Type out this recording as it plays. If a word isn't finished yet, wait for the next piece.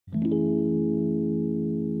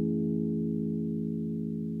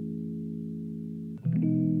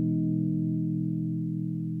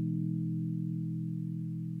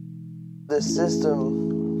the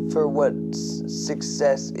system for what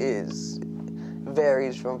success is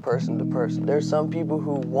varies from person to person. There's some people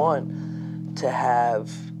who want to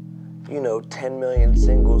have, you know, 10 million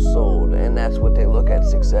singles sold, and that's what they look at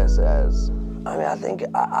success as. I mean, I think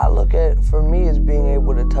I look at, for me, as being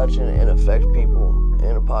able to touch and affect people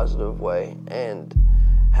in a positive way, and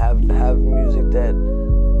have music that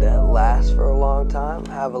lasts for a long time,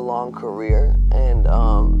 have a long career, and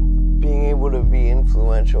being able to be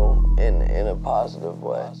influential in a positive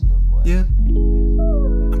way. Yeah.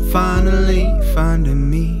 I'm finally finding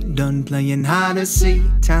me, done playing hide and seek.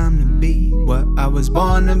 Time to be what I was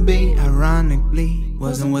born to be. Ironically,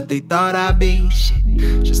 wasn't what they thought I'd be.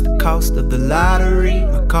 Shit, just the cost of the lottery.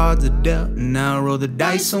 My cards are dealt, and now I roll the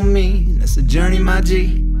dice on me. That's a journey, my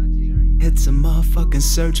G. It's a motherfucking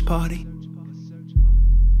search party.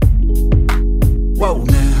 Whoa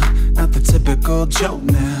now, not the typical joke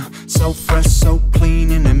now. So fresh, so clean,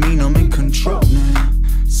 and I mean I'm in control now.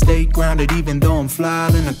 Stay grounded even though I'm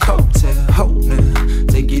flying in a coattail. Hold now,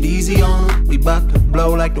 take it easy on them. We bout to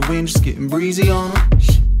blow like the wind, just getting breezy on them.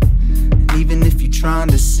 And even if you're trying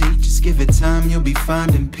to seek, just give it time, you'll be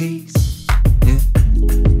finding peace. Yeah.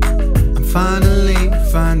 I'm finally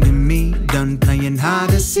finding me, done playing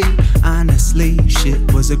hide and seek. Honestly,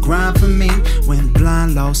 shit was a grind for me. Went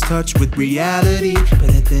blind, lost touch with reality.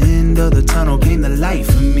 But at the end of the tunnel came the light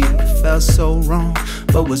for me. It felt so wrong,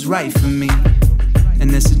 but was right for me.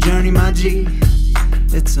 And it's a journey, my G.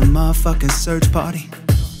 It's a motherfucking search party.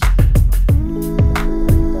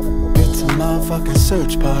 It's a motherfucking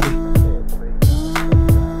search party.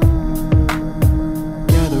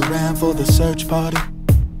 Gather round for the search party.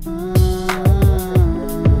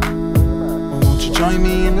 Won't you join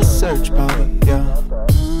me in the search party? Yeah.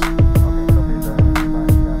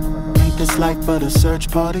 Ain't this like but a search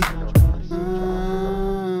party?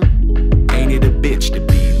 Ain't it a bitch to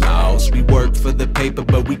be? We work for the paper,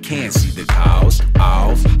 but we can't see the cows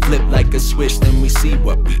off. Flip like a switch, then we see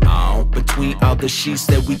what we own. Between all the sheets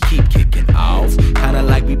that we keep kicking off. Kinda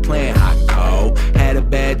like we playing hot and cold. Had a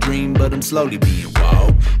bad dream, but I'm slowly being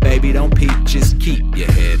woke. Baby, don't peek, just keep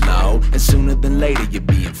your head low. And sooner than later, you're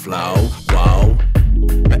being flow. Whoa.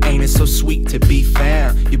 But ain't it so sweet to be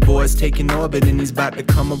found? Your boy's taking orbit and he's about to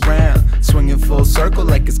come around. Swinging full circle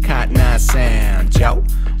like it's Cotton Eye Sound. Joe,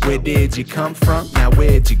 where did you come from? Now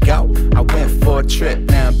where'd you go? I went for a trip,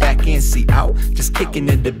 now I'm back in, see out. Just kicking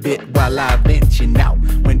it a bit while I venture out.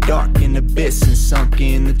 Went dark in the abyss and sunk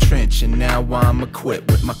in the trench. And now I'm equipped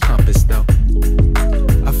with my compass though.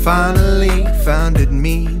 I finally found it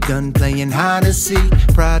me, done playing hide and seek.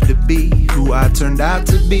 Proud to be who I turned out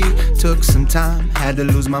to be. Took some time, had to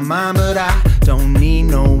lose my mind, but I don't need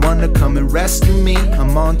no one to come and rescue me.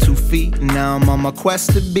 I'm on 2 feet, and now I'm on my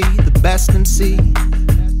quest to be the best MC.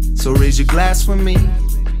 So raise your glass for me.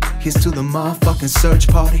 Here's to the motherfucking search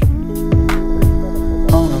party.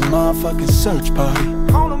 On a motherfucking search party.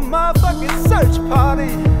 On a motherfucking search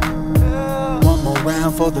party. Yeah. One more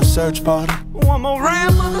round for the search party. One more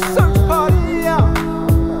round for the search party, yeah.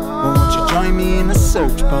 Well, won't you join me in the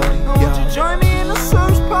search party, yeah. Won't you join me in the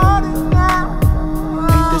search party now?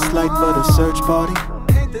 Ain't this like but a search party?